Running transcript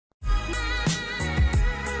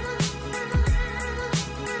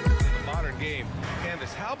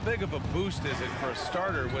big of a boost is it for a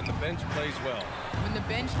starter when the bench plays well? When the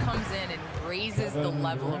bench comes in and raises the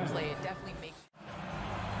level of play, it definitely makes.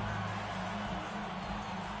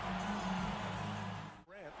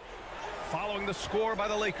 Following the score by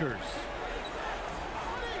the Lakers.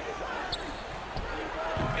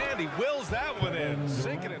 And he wills that one in,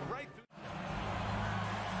 sinking it right through.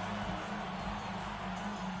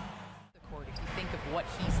 The court, if you think of what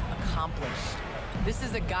he's accomplished, this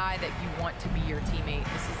is a guy that you want to be your teammate.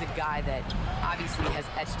 This is a guy that obviously has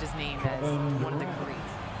etched his name as one of the greats.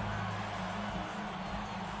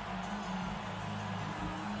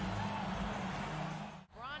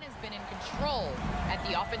 Durant has been in control at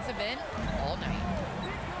the offensive end all night.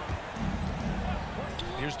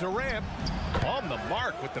 Here's Durant on the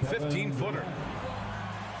mark with the 15-footer.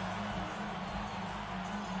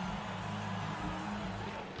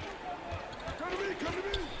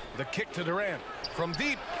 The kick to Durant from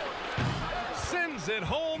deep. Sends it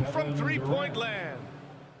home from three-point land.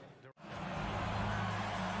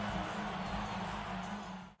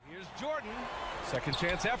 Here's Jordan. Second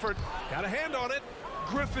chance effort. Got a hand on it.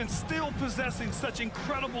 Griffin still possessing such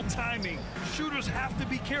incredible timing. Shooters have to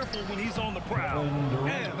be careful when he's on the prowl.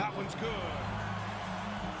 And that one's good.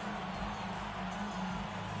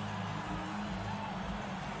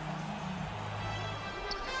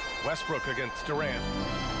 Westbrook against Durant.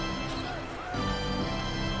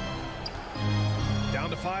 Down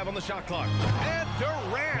to 5 on the shot clock. And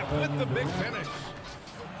Durant with the big finish.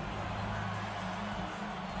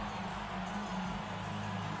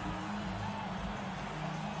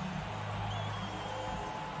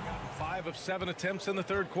 Gotten 5 of 7 attempts in the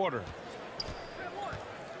third quarter.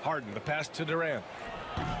 Harden, the pass to Durant.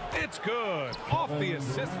 It's good. Off the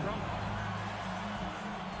assist from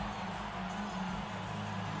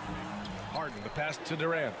Harden, the pass to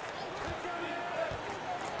Durant.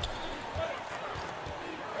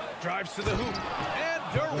 Drives to the hoop. And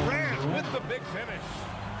Durant with the big finish.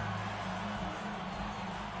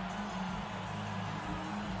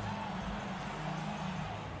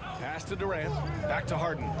 Pass to Durant. Back to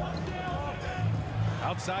Harden.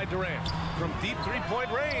 Outside Durant. From deep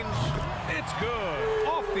three-point range. It's good.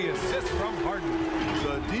 Off the assist from Harden.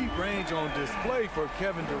 The deep range on display for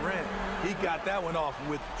Kevin Durant. He got that one off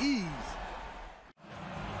with ease.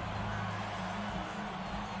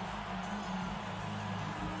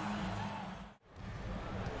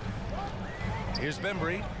 Here's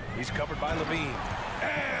Bembry. He's covered by Levine.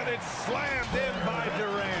 And it's slammed in by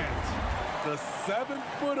Durant. The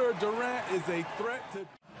 7-footer Durant is a threat to...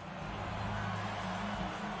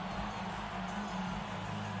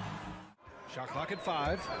 Shot clock at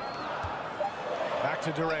 5. Back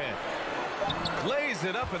to Durant. Lays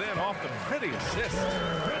it up and in off the pretty assist.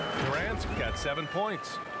 Durant's got 7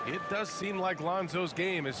 points. It does seem like Lonzo's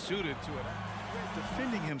game is suited to it.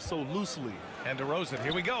 Defending him so loosely. And DeRozan,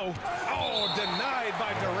 here we go. Oh, denied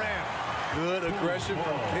by Durant. Good aggression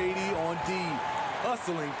from KD on D.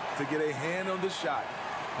 Hustling to get a hand on the shot.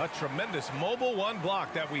 A tremendous mobile one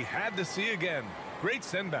block that we had to see again. Great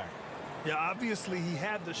send back. Yeah, obviously he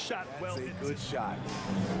had the shot well. That's a good shot.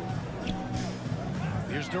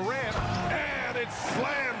 Here's Durant. And it's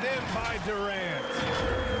slammed in by Durant.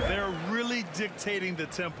 They're really dictating the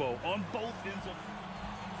tempo on both ends of...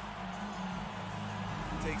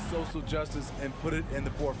 Take social justice and put it in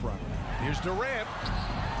the forefront. Here's Durant.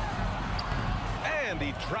 And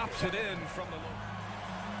he drops it in from the low.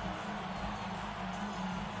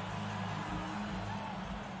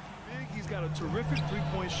 He's got a terrific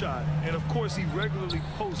three-point shot, and of course he regularly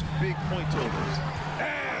posts big point totals.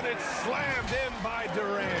 And it's slammed in by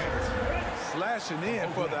Durant. Slashing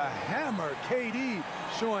in for the hammer. KD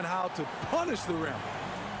showing how to punish the rim.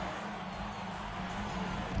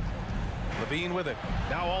 Levine with it.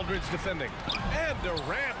 Now Aldridge defending. And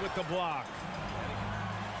Durant with the block.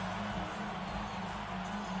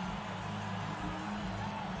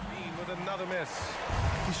 Levine with another miss.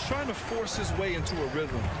 He's trying to force his way into a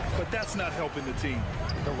rhythm, but that's not helping the team.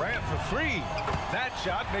 Durant for 3. That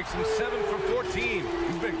shot makes him 7 for 14.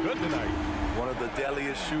 He's been good tonight. One of the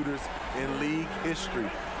deadliest shooters in league history.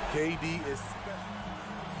 KD is special.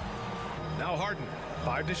 Now Harden.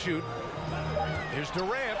 5 to shoot. Here's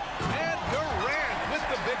Durant. And Durant with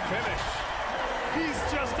the big finish. He's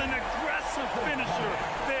just an aggressive finisher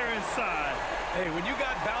there inside. Hey, when you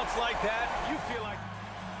got bouts like that, you feel like...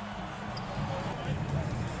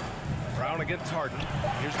 Brown against Harden.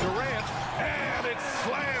 Here's Durant. And it's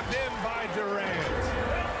slammed in by Durant.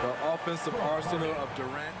 The offensive arsenal of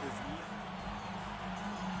Durant is...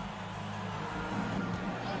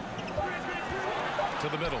 To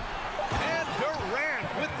the middle. And Durant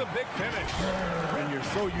with the big finish. And you're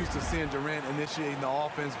so used to seeing Durant initiating the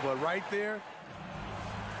offense, but right there.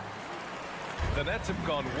 The Nets have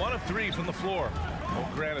gone 1 of 3 from the floor. Well,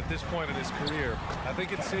 Grant, at this point in his career, I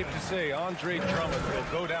think it's safe to say Andre Drummond will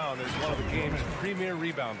go down as one of the game's premier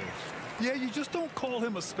rebounders. Yeah, you just don't call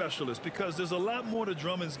him a specialist because there's a lot more to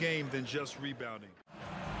Drummond's game than just rebounding.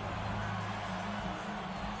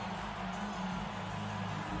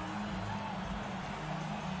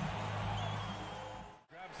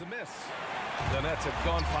 Grabs the miss. The Nets have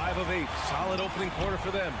gone 5 of 8. Solid opening quarter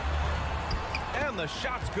for them. And the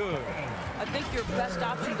shot's good. I think your best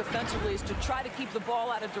option defensively is to try to keep the ball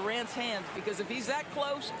out of Durant's hands, because if he's that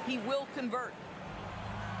close, he will convert.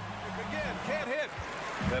 Again, can't hit.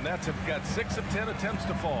 The Nets have got 6 of 10 attempts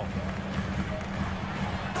to fall.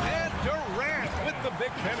 And Durant with the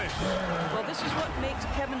big finish. Well, this is what makes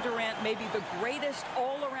Kevin Durant maybe the greatest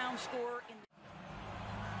all-around scorer in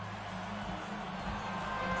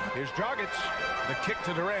the... Here's Dragic. The kick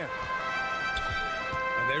to Durant.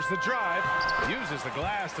 And there's the drive. Uses the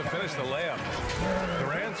glass to finish the layup.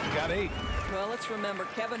 Durant's got 8. Well, let's remember,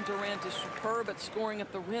 Kevin Durant is superb at scoring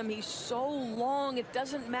at the rim. He's so long, it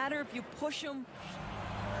doesn't matter if you push him.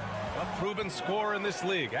 A proven scorer in this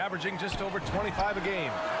league, averaging just over 25 a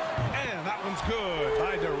game. And that one's good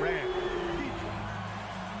by Durant.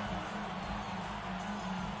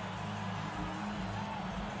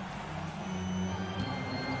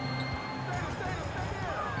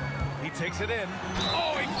 He takes it in.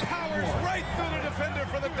 Oh, he powers right through the defender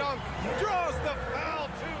for the dunk. Draws the foul,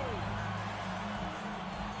 too.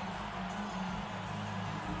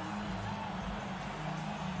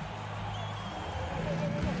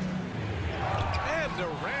 And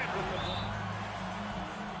Durant with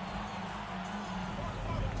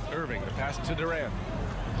the... Irving, the pass to Durant.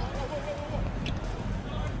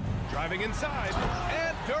 Driving inside.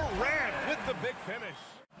 And Durant with the big finish.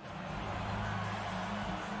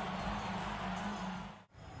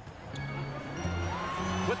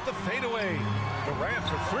 With the fadeaway. Durant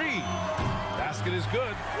for 3. Basket is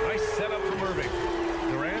good. Nice setup from Irving.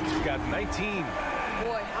 Durant's got 19.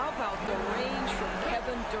 Boy, how about the range from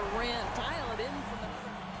Kevin Durant? Dial it in from another.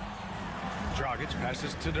 Dragic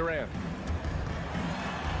passes to Durant.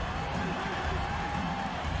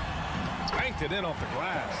 Banked it in off the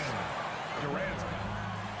glass. Durant's got it.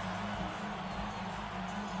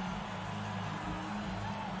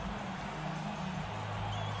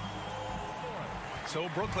 So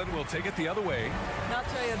Brooklyn will take it the other way. And I'll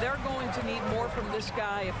tell you, they're going to need more from this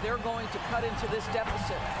guy if they're going to cut into this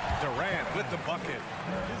deficit. Durant with the bucket.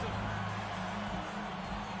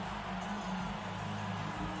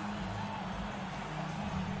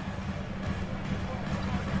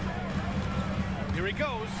 Here he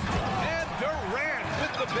goes. And Durant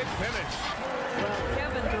with the big finish. Well,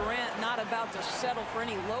 Kevin Durant not about to settle for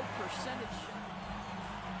any low percentage.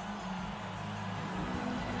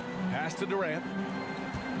 Pass to Durant.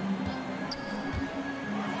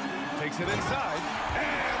 Takes it inside,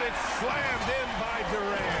 and it's slammed in by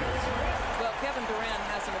Durant. Well, Kevin Durant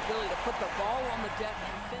has an ability to put the ball on the deck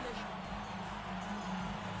and finish.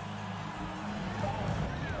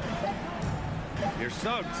 Here's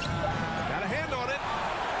Suggs. Got a hand on it.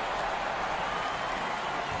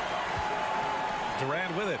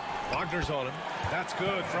 Durant with it. Wagner's on him. That's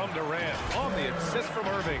good from Durant. On the assist from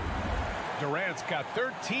Irving. Durant's got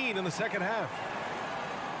 13 in the second half.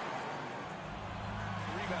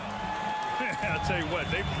 I'll tell you what,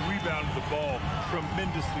 they've rebounded the ball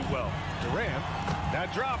tremendously well. Durant,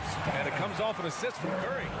 that drops, and it comes off an assist from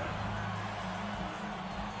Curry.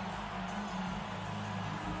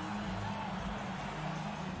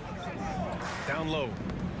 Down low.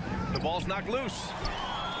 The ball's knocked loose.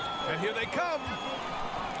 And here they come.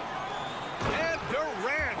 And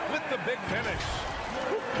Durant with the big finish.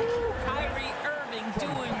 Kyrie Irving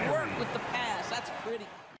doing work with the pass. That's pretty.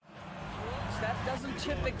 That doesn't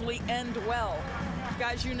typically end well.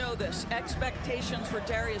 Guys, you know this. Expectations for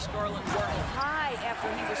Darius Garland were high after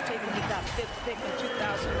he was taken with that 5th pick in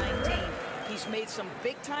 2019. He's made some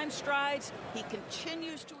big-time strides. He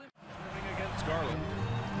continues to improve against Garland.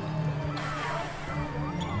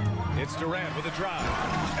 It's Durant with a drive.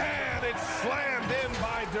 And it's slammed in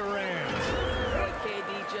by Durant.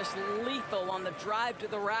 KD just lethal on the drive to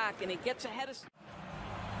the rack, and he gets ahead of...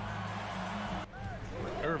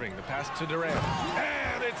 Irving, the pass to Durant.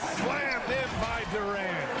 And it's slammed in by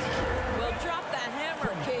Durant. Well, drop the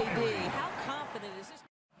hammer, KD. How confident is this?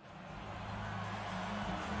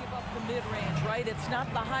 Give up the mid-range, right? It's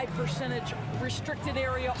not the high percentage restricted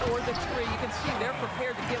area or the tree. You can see they're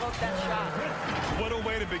prepared to give up that shot. What a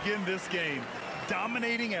way to begin this game.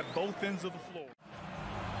 Dominating at both ends of the floor.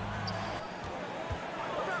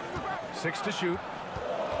 6 to shoot.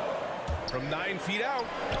 From 9 feet out.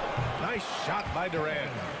 Nice shot by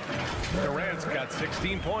Durant. Durant's got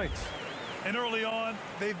 16 points. And early on,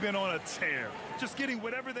 they've been on a tear, just getting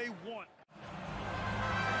whatever they want.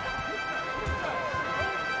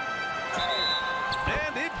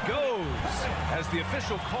 And it goes as the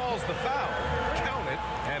official calls the foul. Count it,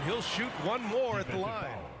 and he'll shoot one more at the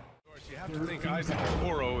line. You have to think Isaac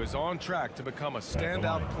Okoro is on track to become a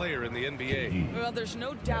standout player in the NBA. Well, there's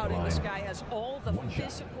no doubting this guy has all the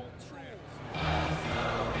physical tools.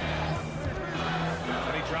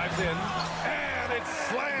 And he drives in, and it's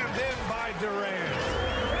slammed in by Durant.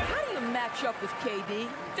 How do you match up with KD?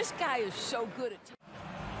 This guy is so good at...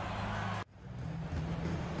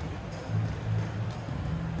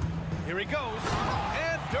 Here he goes,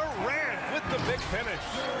 and Durant with the big finish.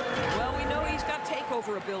 Well, we know he's got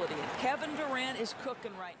takeover ability, and Kevin Durant is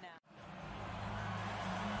cooking right now.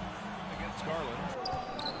 Against Garland.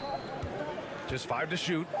 Just 5 to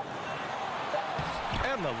shoot.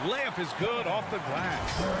 And the layup is good off the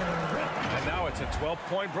glass. And now it's a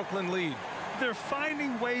 12-point Brooklyn lead. They're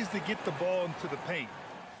finding ways to get the ball into the paint.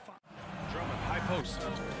 Drummond, high post.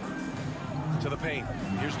 To the paint.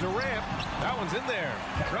 Here's Durant. That one's in there.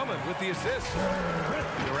 Drummond with the assist.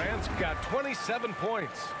 Durant's got 27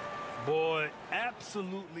 points. Boy,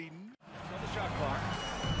 absolutely. On the shot clock.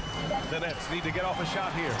 The Nets need to get off a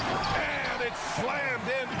shot here. And it's slammed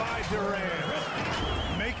in by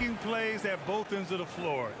Durant. Making plays at both ends of the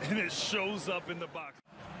floor, and it shows up in the box.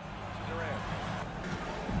 Durant.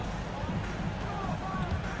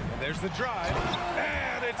 And there's the drive.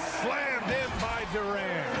 And it's slammed in by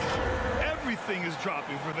Durant. Everything is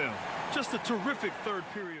dropping for them. Just a terrific third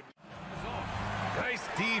period. Nice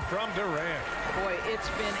D from Durant. Boy, it's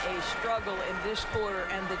been a struggle in this quarter,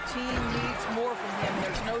 and the team needs more from him,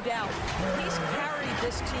 there's no doubt. He's carried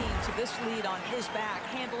this team to this lead on his back,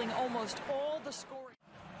 handling almost all the scoring.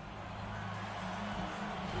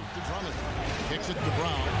 To Drummond. Kicks it to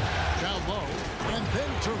Brown. Down low. And then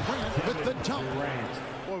Durant with the dump.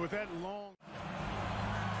 Boy, with that long...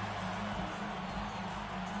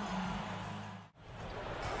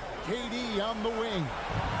 KD on the wing.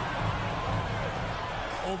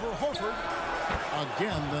 Over Horford.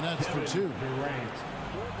 Again, the Nets for 2.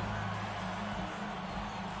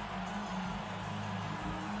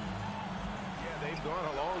 Yeah, they've gone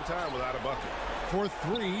a long time without a bucket. For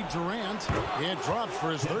 3, Durant. It drops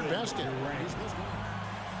for his third basket. You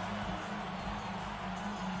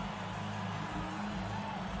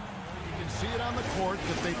can see it on the court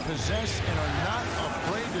that they possess and are not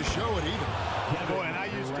afraid to show it either. Boy, and I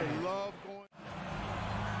used to love going...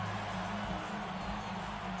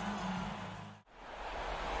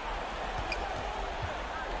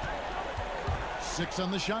 6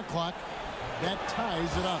 on the shot clock. That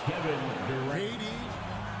ties it up. KD.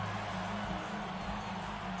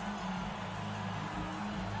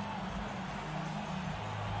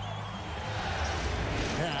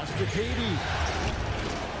 Pass to KD.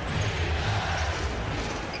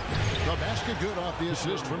 The basket good off the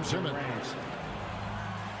assist from Simmons.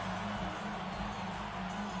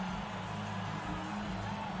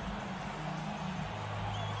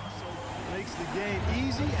 Makes the game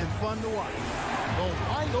easy and fun to watch. The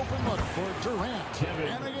wide open look for Durant.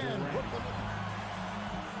 And again,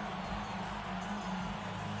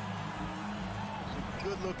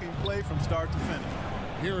 Good-looking play from start to finish.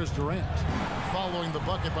 here is Durant following the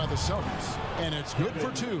bucket by the Celtics. And it's good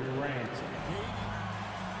for 2.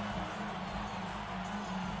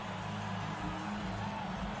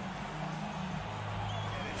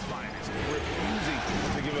 Refusing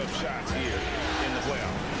to give up shots here in the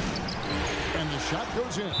playoffs. And the shot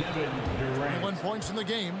goes in. 21 points in the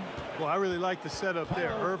game. Well, I really like the setup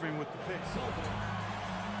there. Irving with the pick.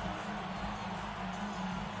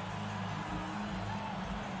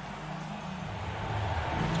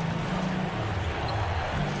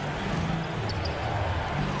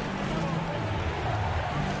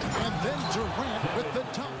 And then Durant with the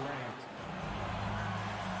top.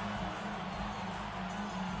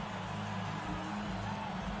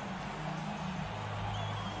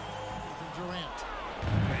 Durant.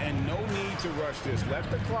 And no need to rush this. Let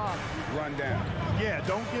the clock run down. Yeah,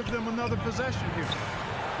 don't give them another possession here.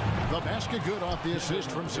 The basket good off the assist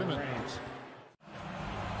from Simmons.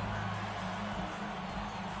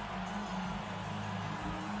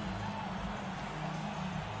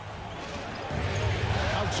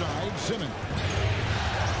 Outside, Simmons.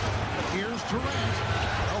 Here's Durant.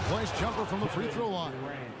 Well-placed jumper from the free throw line.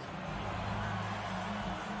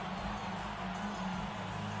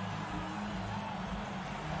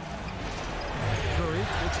 Curry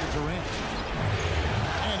gets to Durant.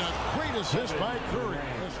 And a great assist by Curry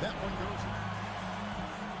as that one goes.